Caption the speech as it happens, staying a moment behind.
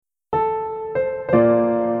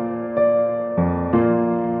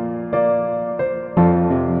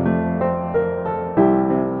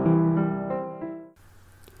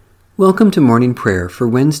Welcome to morning prayer for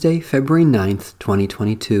Wednesday, February 9th,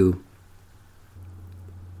 2022.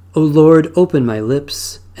 O Lord, open my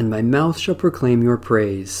lips, and my mouth shall proclaim your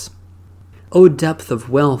praise. O depth of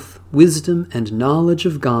wealth, wisdom, and knowledge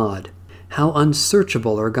of God! How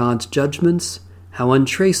unsearchable are God's judgments, how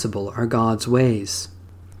untraceable are God's ways.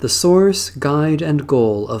 The source, guide, and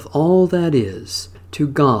goal of all that is, to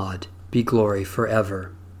God be glory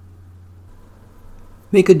forever.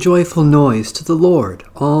 Make a joyful noise to the Lord,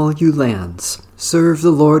 all you lands. Serve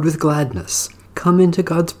the Lord with gladness. Come into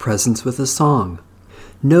God's presence with a song.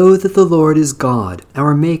 Know that the Lord is God,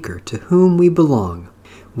 our Maker, to whom we belong.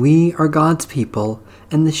 We are God's people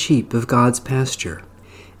and the sheep of God's pasture.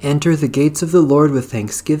 Enter the gates of the Lord with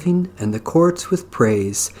thanksgiving and the courts with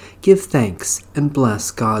praise. Give thanks and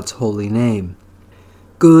bless God's holy name.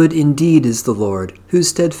 Good indeed is the Lord, whose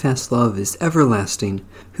steadfast love is everlasting,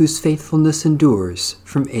 whose faithfulness endures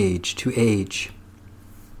from age to age.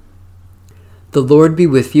 The Lord be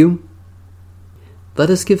with you.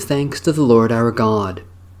 Let us give thanks to the Lord our God.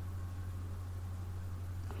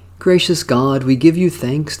 Gracious God, we give you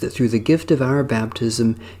thanks that through the gift of our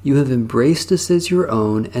baptism you have embraced us as your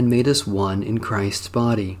own and made us one in Christ's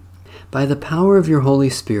body. By the power of your Holy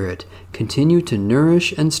Spirit, continue to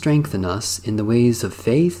nourish and strengthen us in the ways of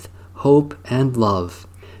faith, hope, and love.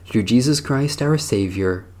 Through Jesus Christ our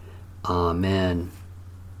Savior. Amen.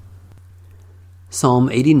 Psalm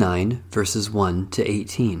 89, verses 1 to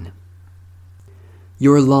 18.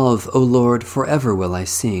 Your love, O Lord, forever will I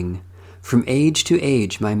sing. From age to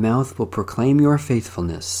age my mouth will proclaim your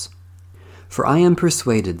faithfulness. For I am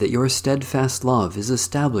persuaded that your steadfast love is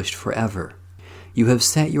established forever. You have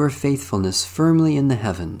set your faithfulness firmly in the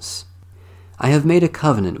heavens. I have made a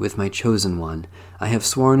covenant with my chosen one. I have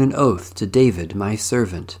sworn an oath to David, my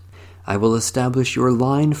servant. I will establish your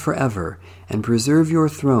line forever and preserve your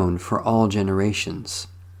throne for all generations.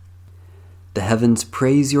 The heavens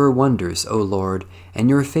praise your wonders, O Lord, and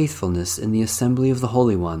your faithfulness in the assembly of the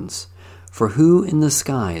holy ones. For who in the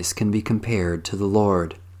skies can be compared to the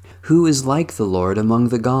Lord? Who is like the Lord among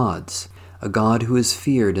the gods? A God who is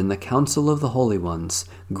feared in the council of the holy ones,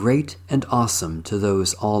 great and awesome to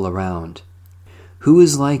those all around. Who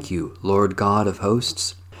is like you, Lord God of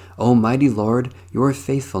hosts? O mighty Lord, your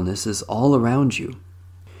faithfulness is all around you.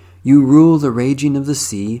 You rule the raging of the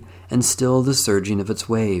sea and still the surging of its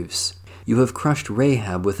waves. You have crushed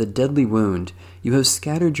Rahab with a deadly wound. You have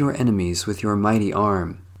scattered your enemies with your mighty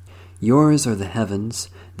arm. Yours are the heavens,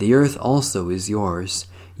 the earth also is yours.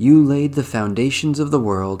 You laid the foundations of the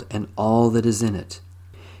world and all that is in it.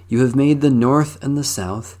 You have made the north and the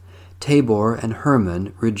south. Tabor and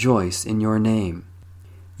Hermon rejoice in your name.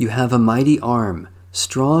 You have a mighty arm.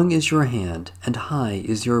 Strong is your hand, and high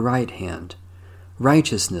is your right hand.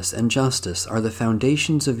 Righteousness and justice are the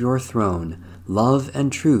foundations of your throne. Love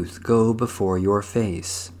and truth go before your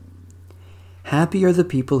face. Happy are the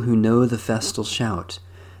people who know the festal shout.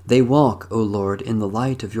 They walk, O Lord, in the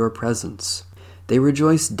light of your presence. They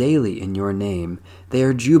rejoice daily in your name. They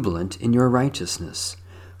are jubilant in your righteousness.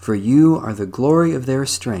 For you are the glory of their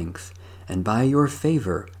strength, and by your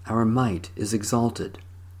favor our might is exalted.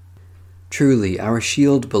 Truly our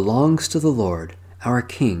shield belongs to the Lord, our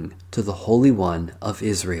King, to the Holy One of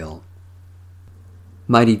Israel.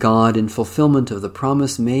 Mighty God, in fulfillment of the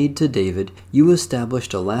promise made to David, you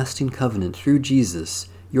established a lasting covenant through Jesus,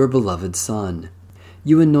 your beloved Son.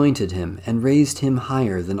 You anointed him and raised him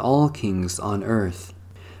higher than all kings on earth.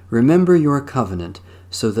 Remember your covenant,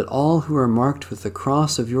 so that all who are marked with the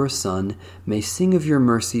cross of your Son may sing of your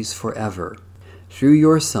mercies forever. Through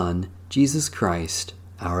your Son, Jesus Christ,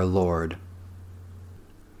 our Lord.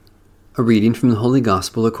 A reading from the Holy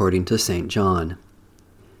Gospel according to St. John.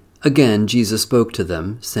 Again Jesus spoke to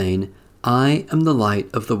them, saying, I am the light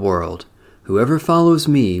of the world. Whoever follows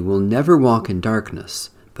me will never walk in darkness,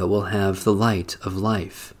 but will have the light of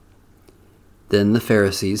life. Then the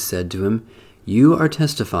Pharisees said to him, You are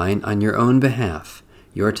testifying on your own behalf.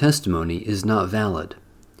 Your testimony is not valid.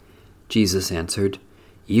 Jesus answered,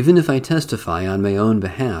 Even if I testify on my own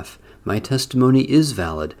behalf, my testimony is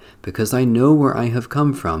valid, because I know where I have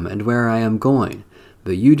come from and where I am going,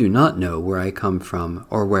 but you do not know where I come from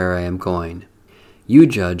or where I am going. You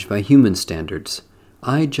judge by human standards.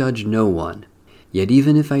 I judge no one. Yet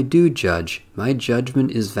even if I do judge, my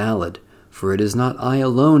judgment is valid, for it is not I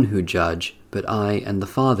alone who judge, but I and the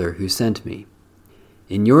Father who sent me.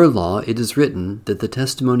 In your law it is written that the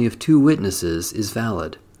testimony of 2 witnesses is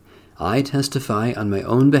valid. I testify on my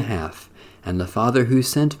own behalf, and the Father who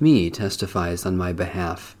sent me testifies on my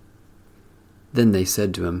behalf. Then they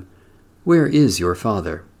said to him, Where is your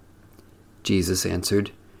Father? Jesus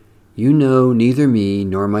answered, You know neither me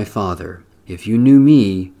nor my Father. If you knew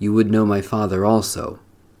me, you would know my Father also."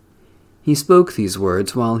 He spoke these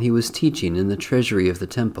words while he was teaching in the treasury of the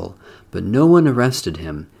temple, but no one arrested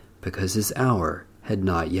him, because his hour had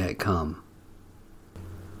not yet come.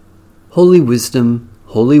 Holy Wisdom,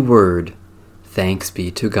 Holy Word, thanks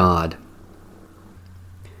be to God.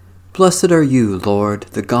 Blessed are you, Lord,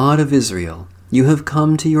 the God of Israel. You have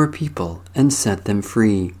come to your people and set them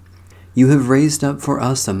free. You have raised up for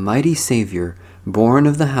us a mighty Savior, born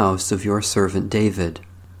of the house of your servant David.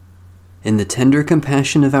 In the tender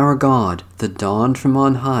compassion of our God, the dawn from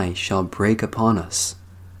on high shall break upon us.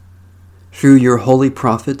 Through your holy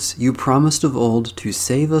prophets, you promised of old to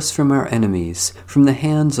save us from our enemies, from the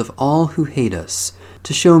hands of all who hate us,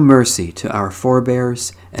 to show mercy to our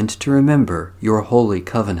forebears, and to remember your holy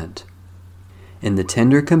covenant. In the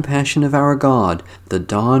tender compassion of our God, the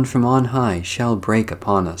dawn from on high shall break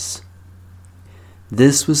upon us.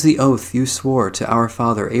 This was the oath you swore to our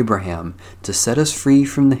father Abraham, to set us free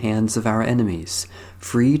from the hands of our enemies,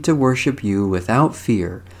 free to worship you without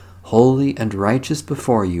fear, holy and righteous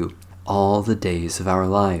before you all the days of our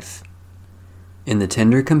life. In the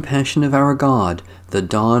tender compassion of our God, the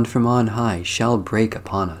dawn from on high shall break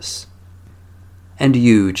upon us. And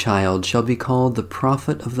you, child, shall be called the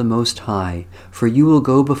prophet of the Most High, for you will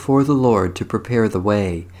go before the Lord to prepare the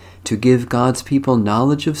way, to give God's people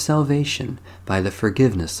knowledge of salvation by the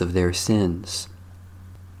forgiveness of their sins.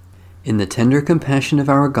 In the tender compassion of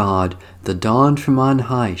our God, the dawn from on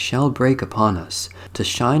high shall break upon us, to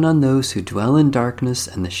shine on those who dwell in darkness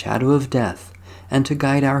and the shadow of death, and to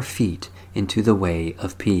guide our feet into the way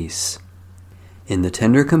of peace. In the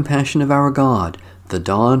tender compassion of our God, the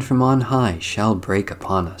dawn from on high shall break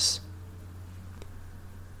upon us.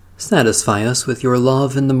 Satisfy us with your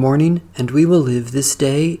love in the morning, and we will live this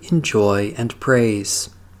day in joy and praise.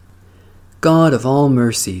 God of all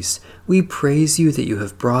mercies, we praise you that you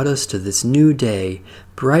have brought us to this new day,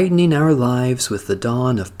 brightening our lives with the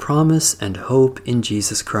dawn of promise and hope in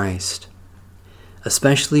Jesus Christ.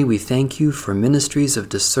 Especially we thank you for ministries of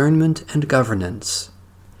discernment and governance,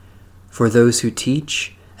 for those who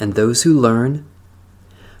teach and those who learn,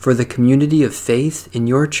 for the community of faith in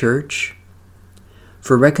your church,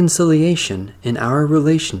 for reconciliation in our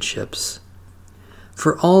relationships,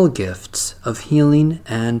 for all gifts of healing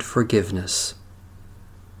and forgiveness.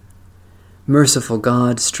 Merciful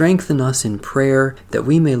God, strengthen us in prayer that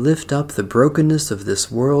we may lift up the brokenness of this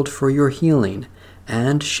world for your healing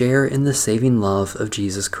and share in the saving love of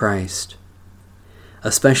Jesus Christ.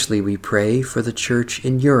 Especially we pray for the Church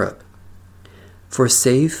in Europe, for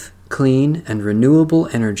safe, clean, and renewable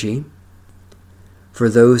energy, for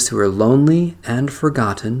those who are lonely and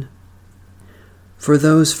forgotten, for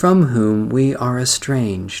those from whom we are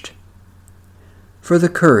estranged, for the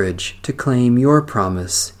courage to claim your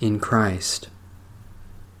promise in Christ.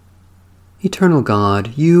 Eternal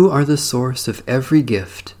God, you are the source of every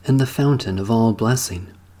gift and the fountain of all blessing.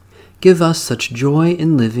 Give us such joy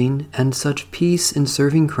in living and such peace in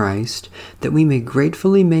serving Christ that we may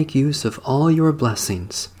gratefully make use of all your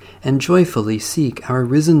blessings and joyfully seek our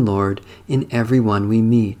risen Lord in every one we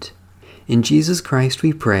meet. In Jesus Christ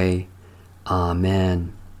we pray.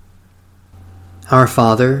 Amen. Our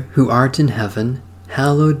Father, who art in heaven,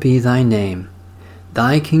 hallowed be thy name.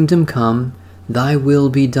 Thy kingdom come, thy will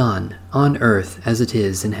be done, on earth as it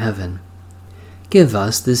is in heaven. Give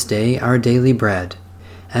us this day our daily bread,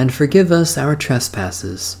 and forgive us our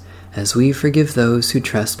trespasses, as we forgive those who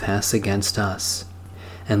trespass against us.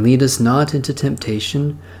 And lead us not into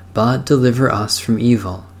temptation, but deliver us from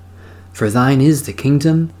evil. For thine is the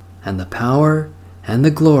kingdom, and the power, and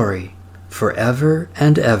the glory, forever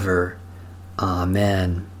and ever.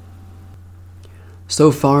 Amen.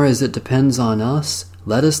 So far as it depends on us,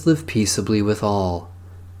 let us live peaceably with all.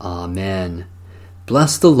 Amen.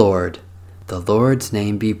 Bless the Lord. The Lord's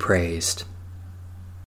name be praised.